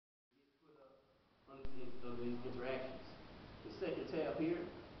these interactions. The second tab here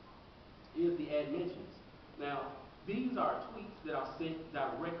is the add mentions. Now, these are tweets that are sent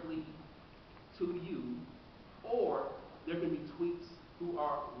directly to you, or there can be tweets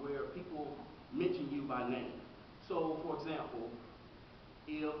where people mention you by name. So, for example,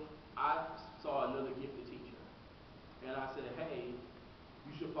 if I saw another gifted teacher and I said, hey,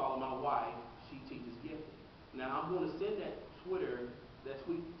 you should follow my wife, she teaches gifted. Now, I'm going to send that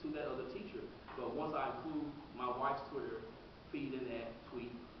tweet to that other teacher, but once I include my wife's Twitter feed in that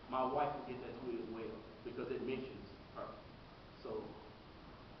tweet, my wife will get that tweet as well because it mentions her. So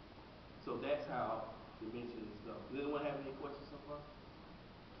that's how the mentions go. Does anyone have any questions so far?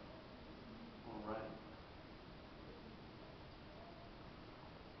 All right.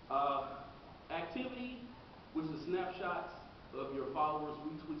 Activity, which is snapshots of your followers,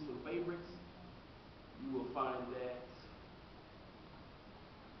 retweets, and favorites. You will find that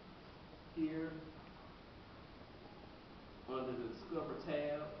here under the Discover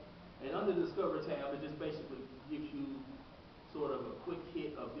tab. And under the Discover tab, it just basically gives you sort of a quick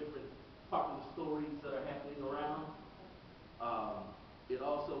hit of different popular stories that are happening around. It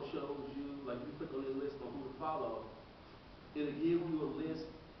also shows you, like if you click on the list on who to follow, it'll give you a list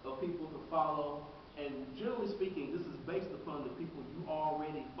of people to follow. And generally speaking, this is based upon the people you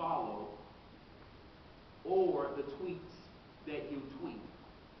already follow or the tweets that you tweet.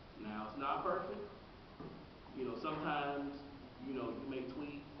 Now, it's not perfect. You know, sometimes, you know, you may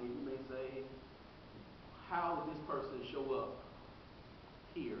tweet and you may say, how did this person show up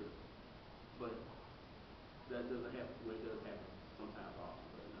here? But that doesn't happen. Well, it does happen sometimes also,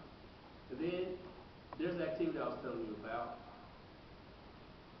 but no. And then there's the activity I was telling you about.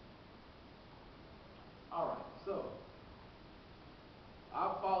 All right, so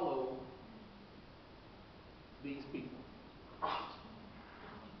I follow these people.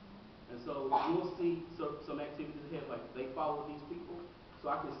 And so you'll see some activities ahead, like they follow these people. So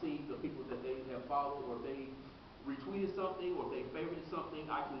I can see the people that they have followed, or they retweeted something, or they favorited something.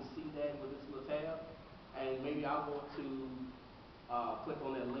 I can see that with this little tab. And maybe I want to click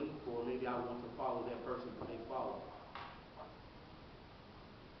on that link, or maybe I want to follow that person that they follow.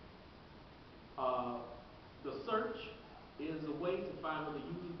 The search is a way to find other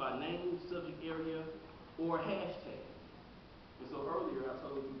users by name, subject area, or hashtag. And so earlier I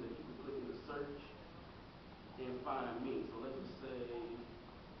told you that you can click into search and find me. So let's just say,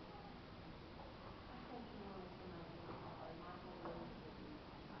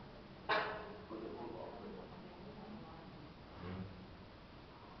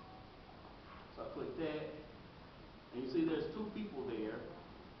 so I click that, and you see there's two people there,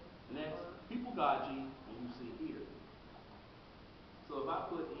 and that's People Gaji, and you see here. So if I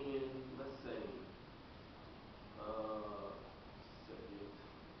put in, let's say, second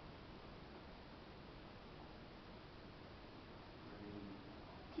grade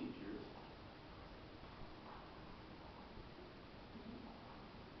teachers,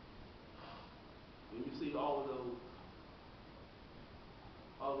 and you see all of those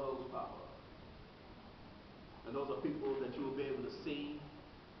pop up. And those are people that you will be able to see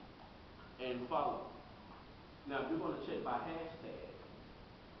and follow. Now, if you're going to check by hashtag,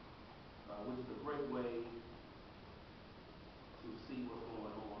 which is a great way to see what's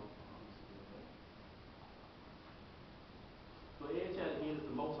going on. So EdChat again is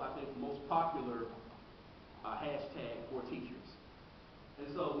the most, I think, most popular hashtag for teachers. And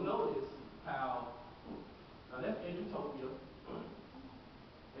so notice how, now that's Edutopia,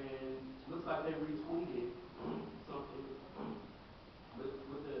 and looks like they retweeted something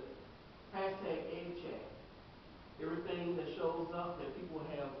with the hashtag EdChat. Everything that shows up that people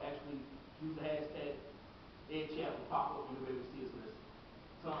have actually used the hashtag EdChat will pop up and you'll be able to see it. So there's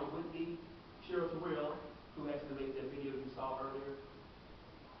Tom Whitney, Cheryl Terrell, who actually made that video you saw earlier,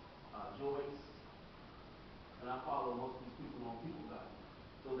 Joyce, and I follow most of these people on People Guide.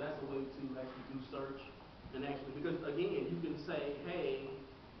 So that's a way to actually do search and actually, because again, you can say, hey,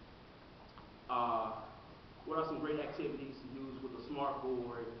 what are some great activities to use with a smart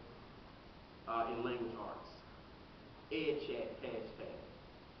board in language arts? EdChat hashtag.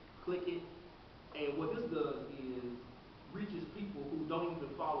 Click it, and what this does is reaches people who don't even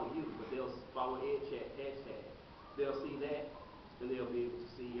follow you, but they'll follow EdChat hashtag. They'll see that, and they'll be able to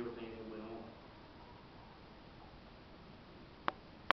see everything that went on.